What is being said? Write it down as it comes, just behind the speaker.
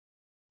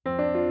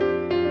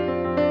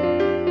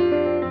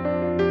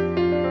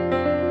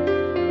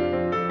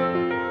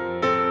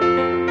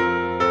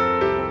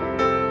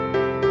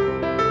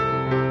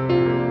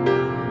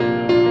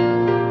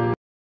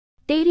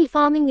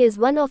farming is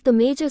one of the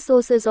major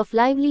sources of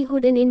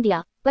livelihood in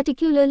India,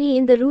 particularly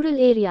in the rural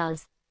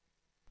areas.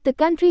 The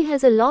country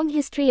has a long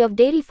history of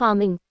dairy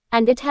farming,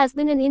 and it has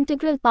been an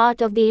integral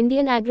part of the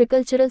Indian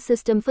agricultural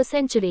system for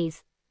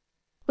centuries.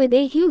 With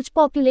a huge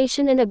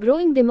population and a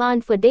growing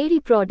demand for dairy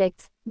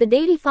products, the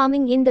dairy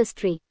farming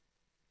industry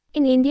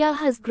in India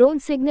has grown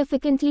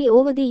significantly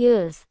over the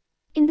years.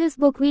 In this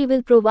book we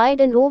will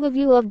provide an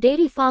overview of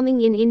dairy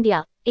farming in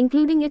India,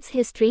 including its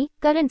history,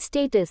 current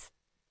status,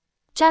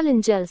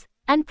 challenges,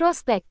 and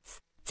prospects.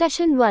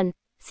 Session 1.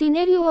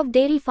 Scenario of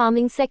dairy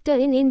farming sector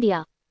in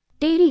India.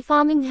 Dairy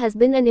farming has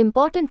been an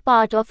important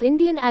part of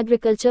Indian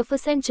agriculture for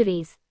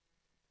centuries.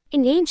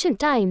 In ancient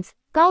times,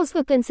 cows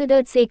were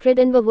considered sacred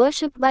and were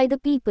worshipped by the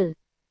people.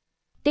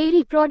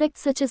 Dairy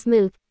products such as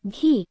milk,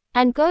 ghee,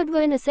 and curd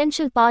were an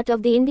essential part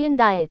of the Indian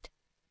diet.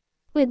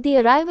 With the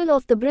arrival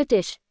of the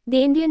British,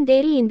 the Indian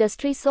dairy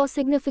industry saw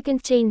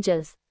significant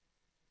changes.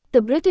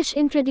 The British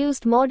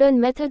introduced modern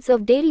methods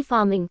of dairy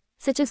farming,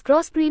 such as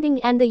crossbreeding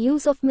and the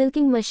use of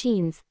milking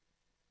machines.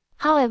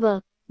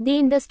 However, the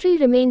industry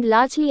remained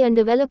largely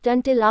undeveloped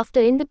until after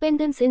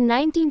independence in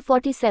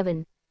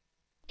 1947.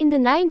 In the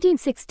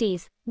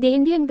 1960s, the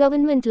Indian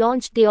government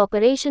launched the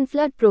Operation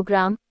Flood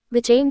program,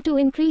 which aimed to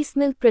increase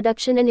milk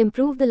production and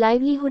improve the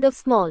livelihood of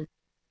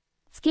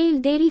small-scale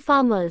dairy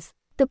farmers.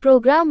 The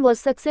program was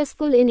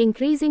successful in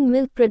increasing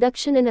milk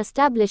production and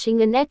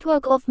establishing a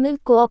network of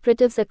milk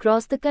cooperatives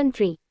across the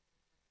country.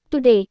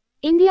 Today,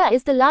 India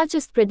is the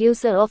largest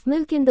producer of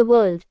milk in the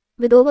world,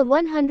 with over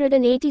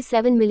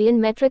 187 million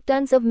metric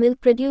tons of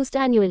milk produced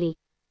annually.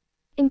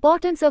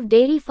 Importance of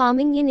dairy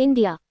farming in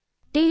India.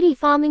 Dairy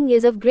farming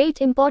is of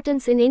great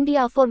importance in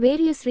India for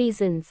various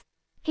reasons.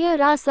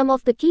 Here are some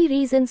of the key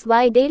reasons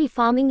why dairy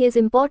farming is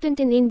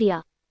important in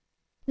India.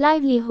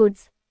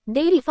 Livelihoods.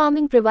 Dairy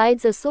farming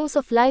provides a source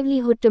of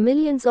livelihood to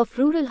millions of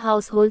rural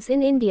households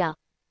in India.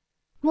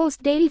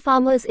 Most dairy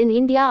farmers in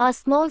India are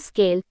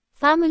small-scale,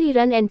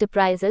 family-run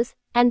enterprises,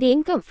 and the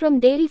income from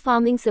dairy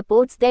farming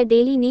supports their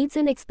daily needs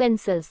and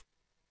expenses.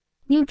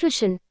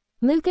 Nutrition.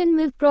 Milk and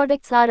milk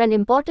products are an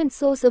important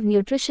source of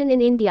nutrition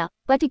in India,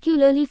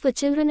 particularly for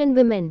children and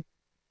women.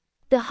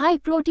 The high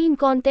protein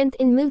content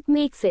in milk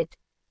makes it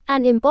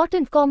an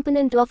important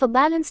component of a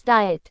balanced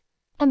diet.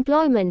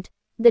 Employment.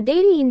 The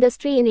dairy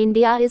industry in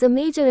India is a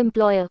major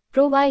employer,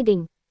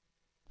 providing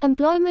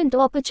employment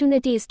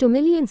opportunities to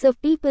millions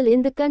of people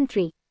in the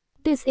country.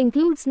 This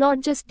includes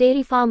not just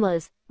dairy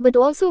farmers, but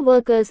also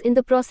workers in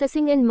the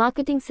processing and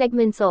marketing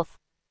segments of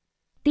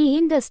the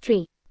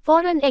industry.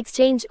 Foreign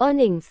exchange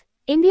earnings.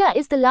 India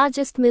is the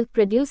largest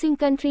milk-producing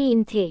country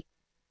in the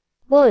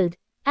world,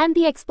 and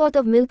the export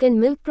of milk and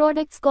milk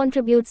products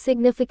contributes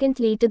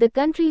significantly to the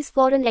country's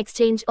foreign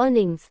exchange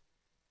earnings.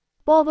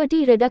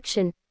 Poverty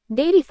reduction.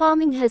 Dairy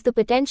farming has the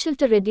potential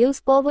to reduce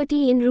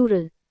poverty in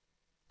rural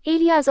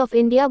areas of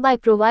India by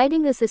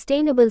providing a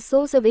sustainable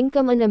source of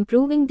income and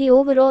improving the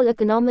overall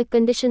economic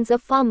conditions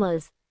of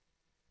farmers.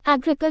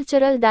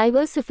 Agricultural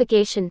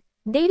diversification.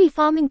 Dairy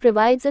farming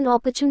provides an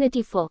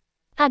opportunity for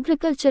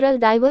agricultural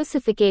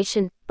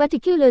diversification,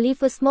 particularly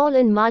for small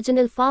and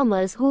marginal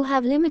farmers who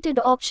have limited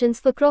options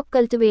for crop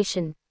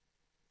cultivation.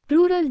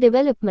 Rural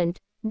development.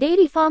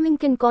 Dairy farming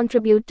can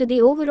contribute to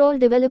the overall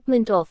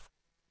development of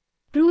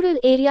rural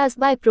areas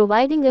by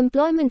providing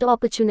employment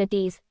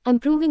opportunities,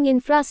 improving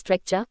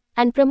infrastructure,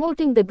 and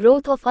promoting the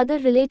growth of other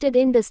related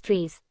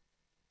industries.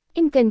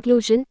 In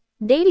conclusion,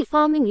 dairy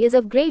farming is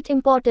of great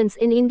importance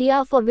in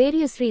India for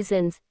various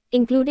reasons,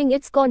 including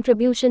its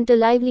contribution to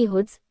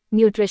livelihoods,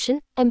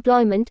 nutrition,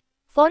 employment,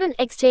 foreign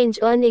exchange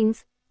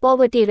earnings,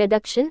 poverty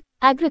reduction,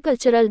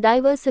 agricultural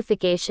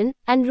diversification,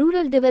 and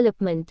rural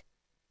development.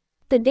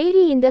 The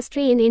dairy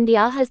industry in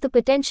India has the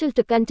potential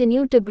to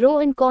continue to grow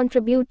and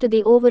contribute to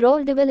the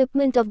overall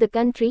development of the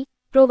country,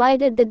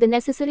 provided that the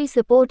necessary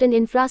support and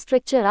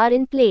infrastructure are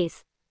in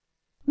place.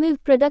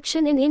 Milk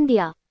production in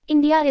India.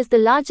 India is the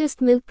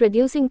largest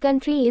milk-producing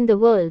country in the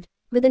world,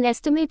 with an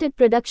estimated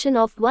production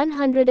of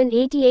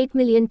 188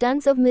 million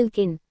tons of milk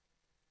in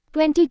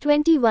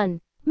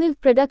 2021.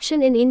 Milk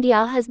production in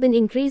India has been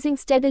increasing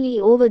steadily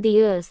over the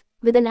years,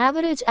 with an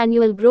average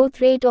annual growth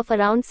rate of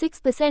around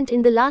 6%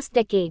 in the last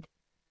decade.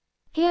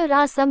 Here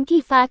are some key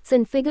facts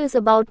and figures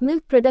about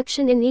milk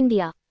production in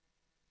India.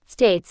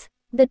 States.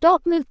 The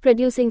top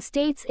milk-producing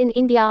states in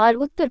India are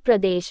Uttar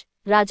Pradesh,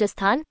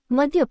 Rajasthan,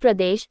 Madhya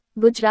Pradesh,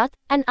 Gujarat,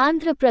 and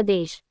Andhra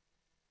Pradesh.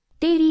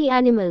 Dairy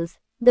animals.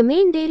 The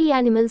main dairy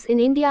animals in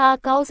India are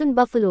cows and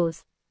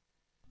buffaloes.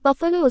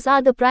 Buffaloes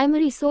are the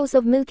primary source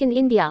of milk in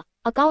India,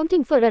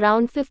 accounting for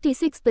around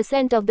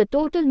 56% of the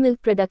total milk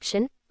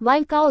production,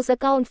 while cows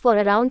account for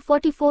around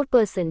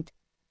 44%.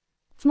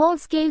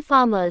 Small-scale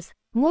farmers.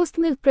 Most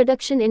milk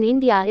production in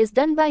India is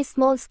done by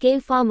small-scale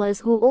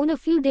farmers who own a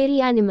few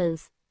dairy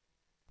animals.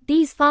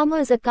 These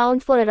farmers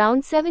account for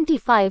around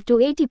 75 to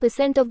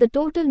 80% of the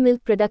total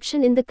milk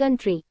production in the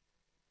country.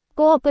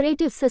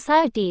 Cooperative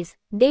societies.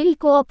 Dairy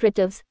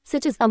cooperatives,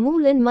 such as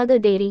Amul and Mother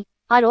Dairy,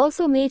 are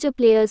also major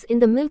players in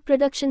the milk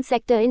production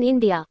sector in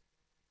India.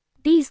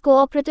 These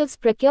cooperatives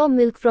procure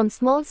milk from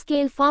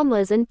small-scale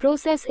farmers and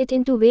process it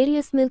into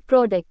various milk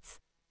products.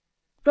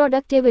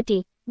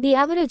 Productivity. The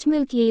average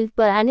milk yield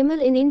per animal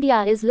in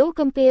India is low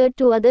compared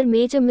to other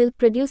major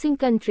milk-producing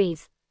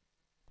countries.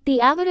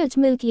 The average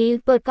milk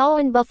yield per cow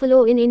and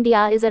buffalo in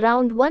India is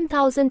around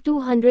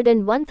 1,200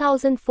 and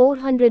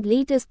 1,400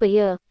 liters per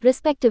year,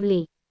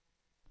 respectively.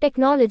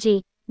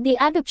 Technology. The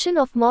adoption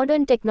of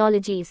modern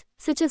technologies,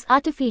 such as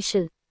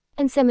artificial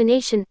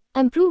insemination,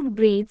 improved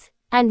breeds,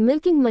 and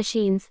milking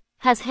machines,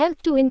 has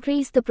helped to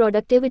increase the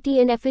productivity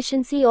and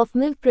efficiency of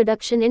milk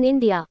production in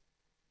India.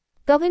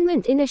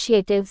 Government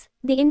initiatives.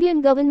 The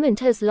Indian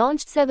government has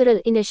launched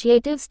several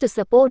initiatives to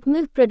support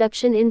milk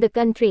production in the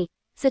country,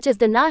 such as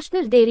the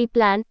National Dairy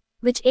Plan,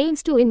 which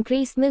aims to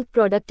increase milk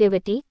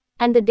productivity,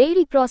 and the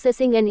Dairy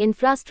Processing and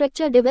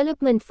Infrastructure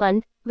Development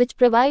Fund, which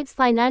provides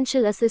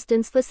financial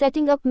assistance for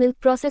setting up milk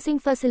processing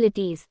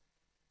facilities.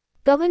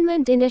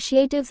 Government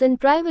initiatives and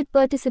private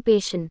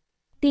participation.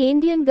 The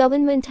Indian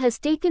government has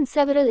taken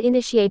several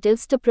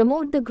initiatives to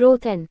promote the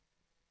growth and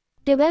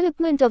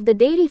development of the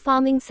dairy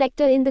farming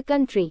sector in the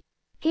country.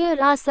 Here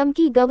are some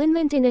key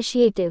government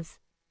initiatives.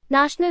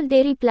 National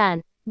Dairy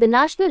Plan. The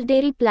National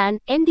Dairy Plan,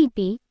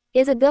 NDP,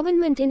 is a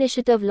government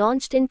initiative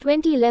launched in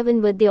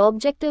 2011 with the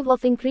objective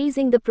of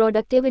increasing the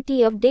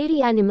productivity of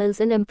dairy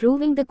animals and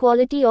improving the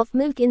quality of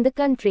milk in the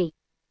country.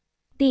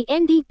 The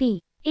NDP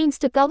aims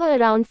to cover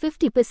around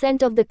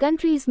 50% of the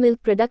country's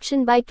milk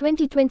production by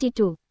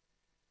 2022.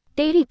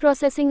 Dairy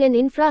Processing and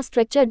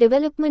Infrastructure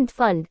Development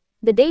Fund.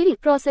 The Dairy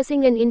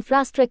Processing and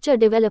Infrastructure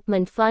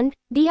Development Fund,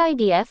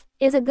 DIDF,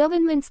 is a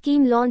government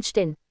scheme launched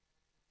in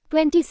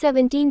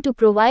 2017 to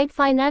provide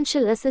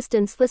financial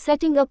assistance for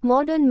setting up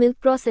modern milk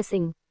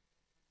processing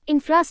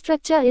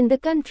infrastructure in the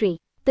country.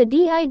 The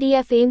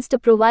DIDF aims to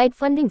provide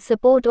funding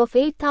support of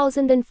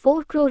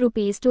 8,004 crore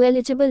rupees to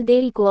eligible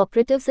dairy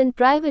cooperatives and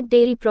private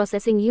dairy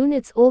processing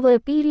units over a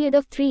period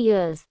of 3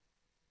 years.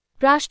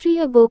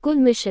 Rashtriya Gokul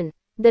Mission.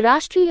 The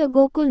Rashtriya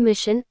Gokul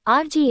Mission,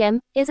 RGM,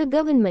 is a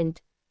government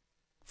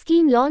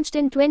scheme launched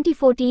in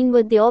 2014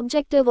 with the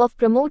objective of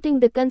promoting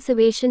the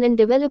conservation and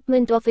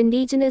development of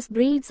indigenous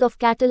breeds of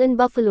cattle and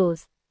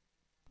buffaloes.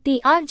 The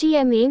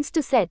RGM aims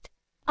to set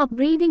up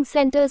breeding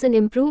centers and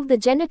improve the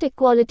genetic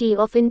quality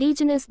of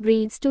indigenous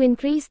breeds to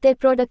increase their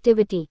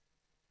productivity.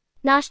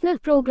 National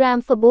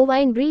Program for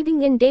Bovine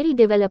Breeding and Dairy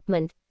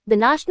Development. The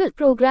National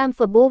Program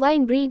for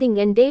Bovine Breeding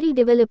and Dairy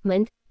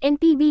Development,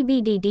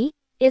 NPBBDD,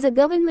 is a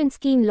government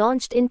scheme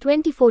launched in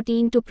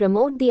 2014 to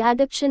promote the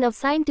adoption of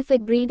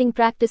scientific breeding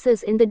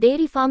practices in the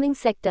dairy farming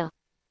sector.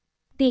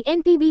 The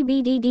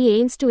NPBBDD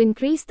aims to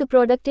increase the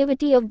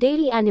productivity of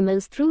dairy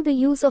animals through the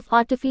use of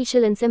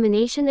artificial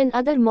insemination and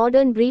other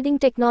modern breeding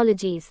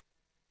technologies.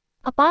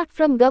 Apart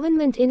from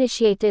government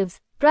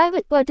initiatives,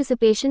 private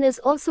participation is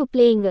also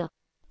playing a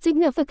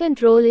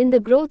significant role in the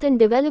growth and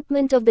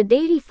development of the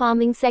dairy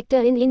farming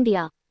sector in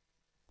India.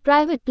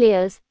 Private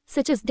players,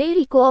 such as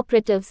dairy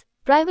cooperatives,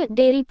 private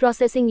dairy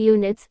processing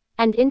units,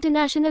 and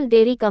international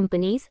dairy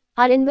companies,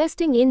 are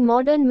investing in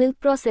modern milk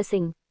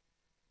processing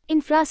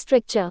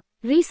infrastructure,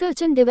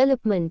 research and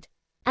development,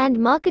 and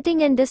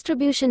marketing and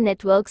distribution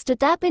networks to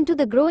tap into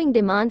the growing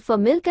demand for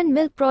milk and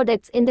milk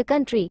products in the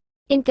country.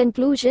 In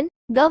conclusion,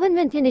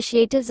 government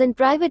initiatives and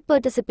private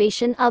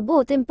participation are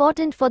both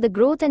important for the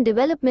growth and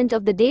development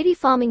of the dairy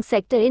farming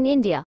sector in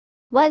India.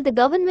 While the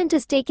government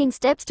is taking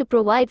steps to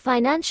provide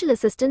financial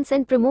assistance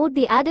and promote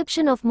the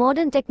adoption of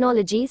modern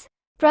technologies,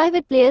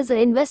 private players are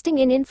investing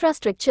in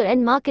infrastructure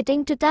and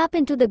marketing to tap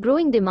into the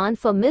growing demand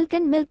for milk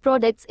and milk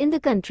products in the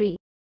country.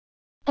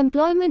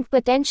 Employment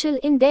potential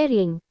in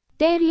dairying.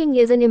 Dairying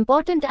is an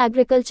important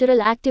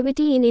agricultural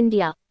activity in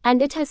India,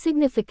 and it has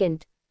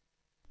significant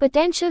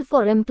potential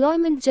for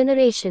employment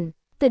generation.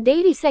 The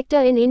dairy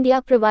sector in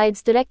India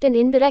provides direct and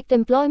indirect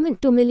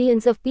employment to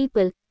millions of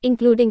people,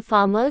 including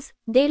farmers,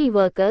 dairy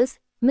workers,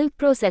 milk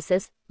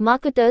processors,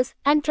 marketers,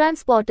 and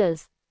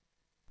transporters.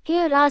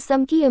 Here are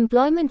some key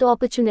employment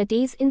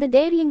opportunities in the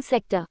dairying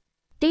sector.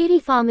 Dairy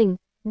farming.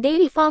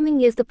 Dairy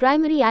farming is the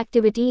primary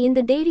activity in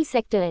the dairy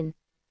sector and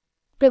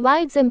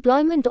provides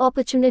employment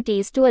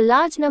opportunities to a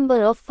large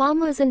number of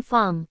farmers and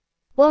farm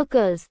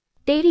workers.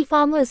 Dairy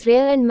farmers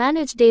rear and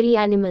manage dairy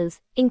animals,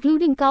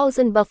 including cows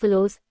and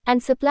buffaloes,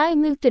 and supply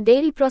milk to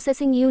dairy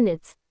processing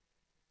units.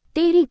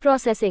 Dairy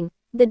processing.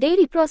 The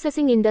dairy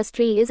processing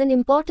industry is an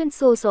important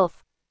source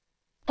of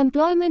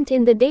employment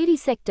in the dairy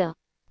sector.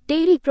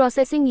 Dairy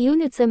processing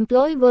units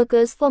employ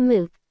workers for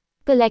milk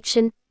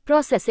collection,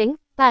 processing,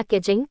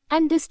 packaging,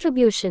 and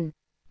distribution.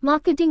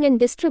 Marketing and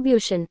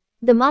distribution.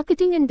 The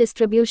marketing and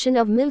distribution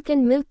of milk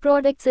and milk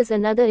products is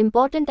another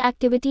important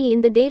activity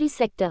in the dairy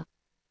sector.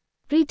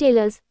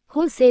 Retailers,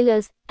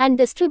 wholesalers, and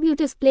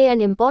distributors play an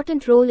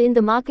important role in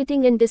the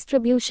marketing and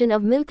distribution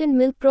of milk and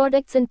milk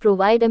products and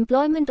provide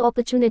employment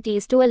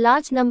opportunities to a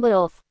large number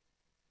of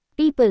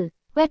people.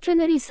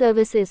 Veterinary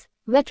services.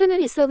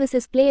 Veterinary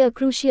services play a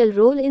crucial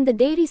role in the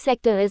dairy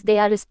sector as they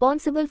are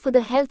responsible for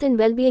the health and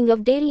well-being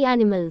of dairy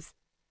animals.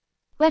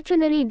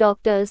 Veterinary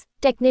doctors,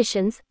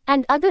 technicians,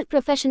 and other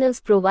professionals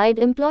provide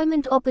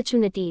employment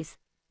opportunities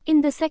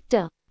in the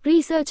sector.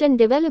 Research and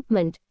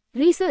development.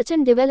 Research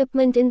and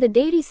development in the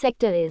dairy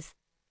sector is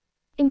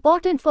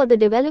important for the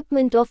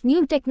development of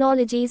new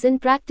technologies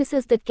and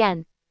practices that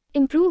can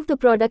improve the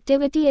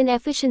productivity and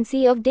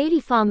efficiency of dairy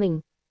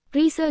farming.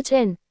 Research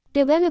and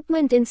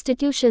development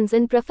institutions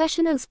and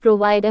professionals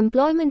provide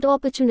employment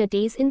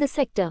opportunities in the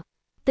sector.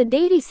 The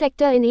dairy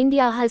sector in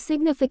India has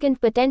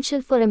significant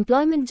potential for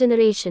employment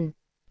generation,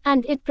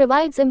 and it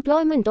provides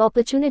employment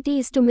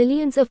opportunities to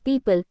millions of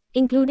people,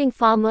 including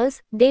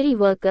farmers, dairy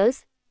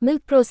workers,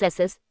 milk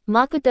processors,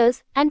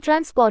 marketers, and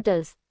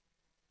transporters.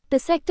 The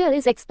sector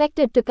is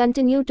expected to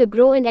continue to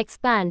grow and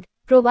expand,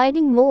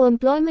 providing more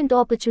employment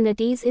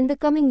opportunities in the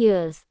coming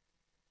years.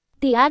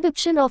 The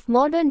adoption of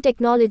modern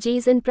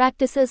technologies and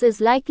practices is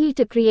likely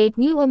to create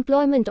new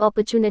employment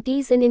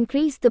opportunities and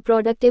increase the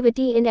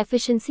productivity and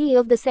efficiency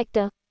of the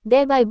sector,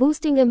 thereby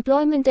boosting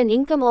employment and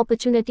income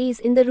opportunities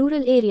in the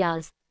rural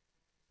areas.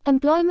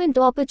 Employment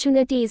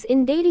opportunities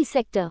in dairy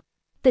sector.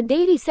 The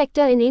dairy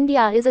sector in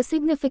India is a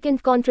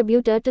significant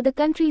contributor to the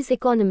country's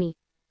economy,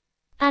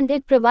 and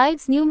it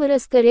provides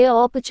numerous career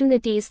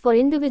opportunities for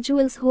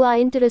individuals who are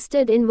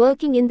interested in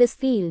working in this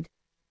field.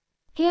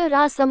 Here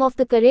are some of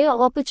the career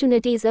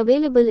opportunities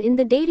available in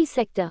the dairy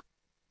sector.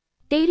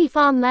 Dairy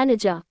farm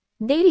manager.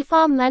 Dairy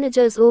farm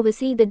managers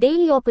oversee the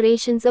daily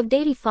operations of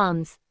dairy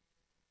farms.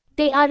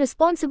 They are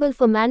responsible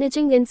for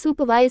managing and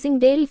supervising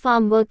dairy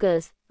farm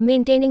workers,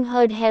 maintaining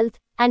herd health,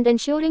 and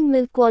ensuring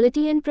milk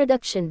quality and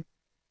production.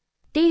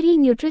 Dairy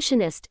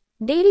nutritionist.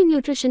 Dairy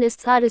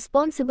nutritionists are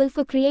responsible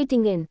for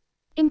creating and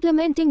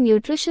implementing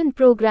nutrition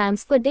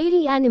programs for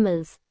dairy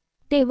animals.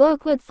 They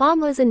work with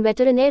farmers and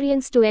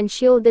veterinarians to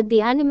ensure that the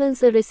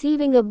animals are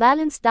receiving a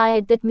balanced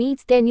diet that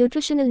meets their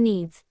nutritional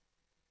needs.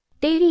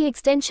 Dairy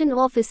extension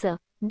officer.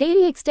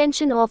 Dairy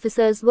extension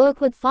officers work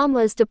with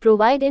farmers to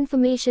provide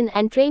information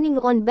and training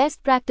on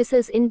best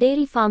practices in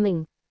dairy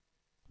farming.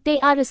 They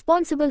are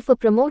responsible for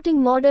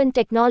promoting modern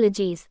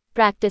technologies,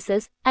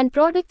 practices, and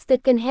products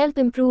that can help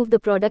improve the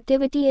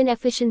productivity and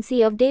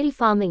efficiency of dairy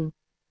farming.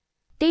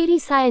 Dairy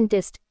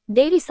scientist.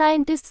 Dairy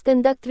scientists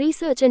conduct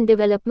research and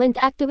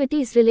development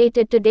activities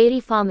related to dairy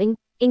farming,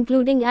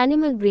 including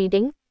animal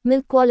breeding,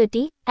 milk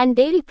quality, and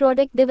dairy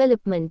product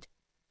development.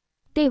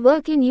 They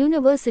work in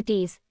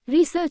universities,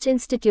 research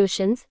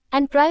institutions,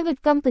 and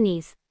private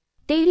companies.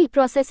 Dairy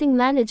processing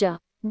manager.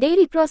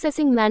 Dairy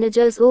processing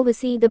managers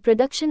oversee the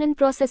production and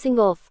processing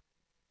of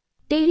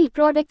dairy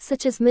products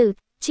such as milk,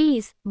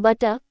 cheese,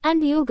 butter,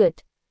 and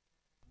yogurt.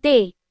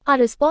 They are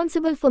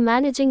responsible for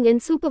managing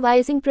and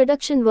supervising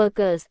production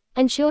workers,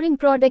 ensuring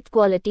product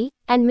quality,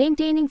 and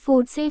maintaining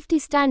food safety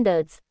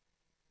standards.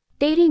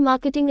 Dairy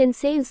marketing and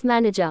sales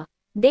manager.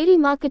 Dairy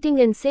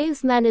marketing and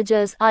sales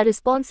managers are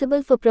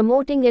responsible for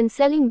promoting and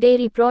selling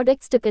dairy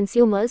products to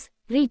consumers,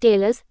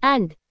 retailers,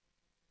 and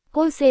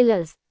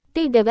wholesalers.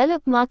 They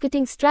develop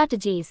marketing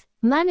strategies,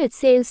 manage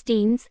sales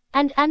teams,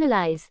 and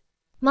analyze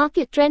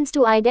market trends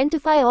to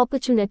identify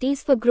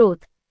opportunities for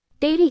growth.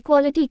 Dairy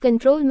quality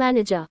control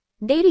manager.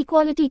 Dairy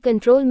quality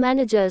control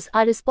managers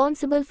are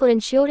responsible for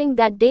ensuring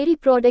that dairy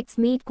products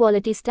meet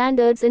quality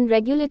standards and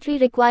regulatory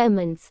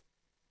requirements.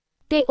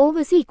 They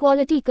oversee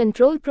quality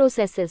control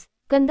processes,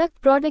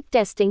 conduct product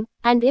testing,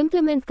 and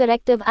implement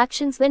corrective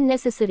actions when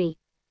necessary.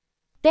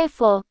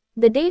 Therefore,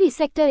 the dairy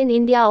sector in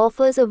India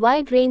offers a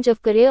wide range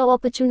of career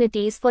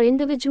opportunities for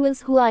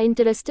individuals who are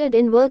interested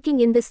in working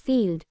in this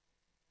field.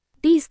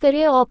 These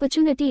career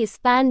opportunities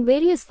span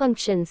various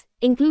functions,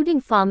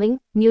 including farming,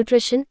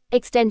 nutrition,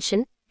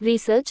 extension,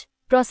 research,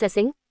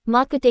 processing,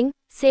 marketing,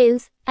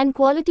 sales, and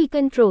quality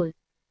control.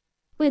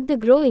 With the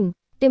growing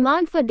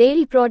demand for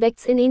dairy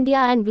products in India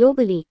and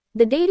globally,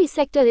 the dairy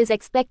sector is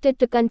expected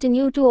to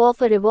continue to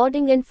offer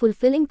rewarding and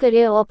fulfilling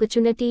career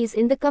opportunities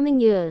in the coming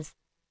years.